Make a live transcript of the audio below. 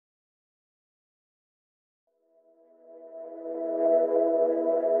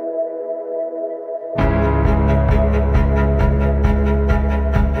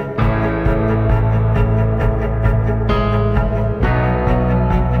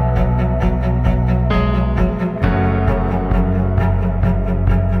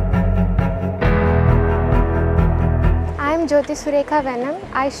Jyothi Surekha Vennam.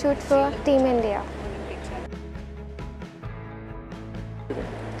 I shoot for Team India.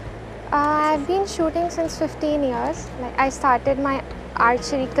 I've been shooting since 15 years. I started my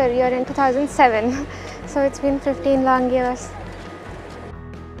archery career in 2007, so it's been 15 long years.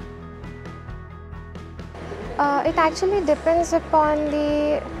 It actually depends upon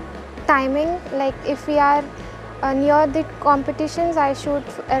the timing. Like if we are near the competitions, I shoot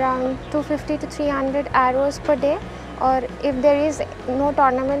around 250 to 300 arrows per day, or if there is no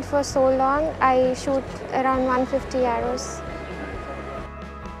tournament for so long, I shoot around 150 arrows.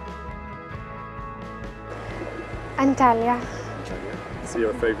 Antalya. Is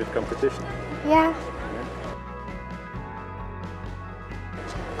your favorite competition? Yeah.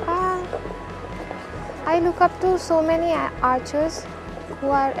 I look up to so many archers who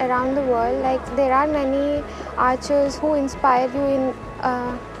are around the world. Like there are many archers who inspire you in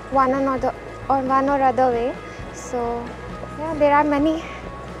one or other way. So yeah, there are many.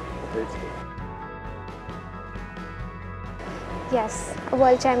 Yes, a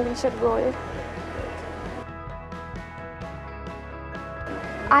world championship gold.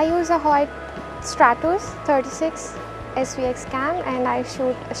 I use a Hoyt Stratos 36 SVX cam, and I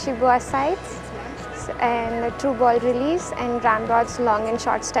shoot Shibuya sights and true ball release and ramrods, long and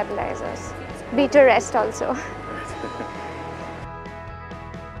short stabilizers. Beater rest also.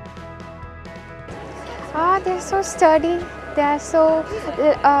 They're so sturdy. They are so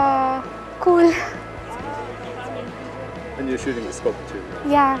cool. And you're shooting the scope too?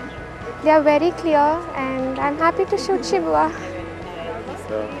 Yeah, they are very clear, and I'm happy to shoot Shibuya.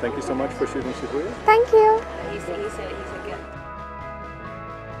 So, thank you so much for shooting Shibuya. Thank you. He's a good.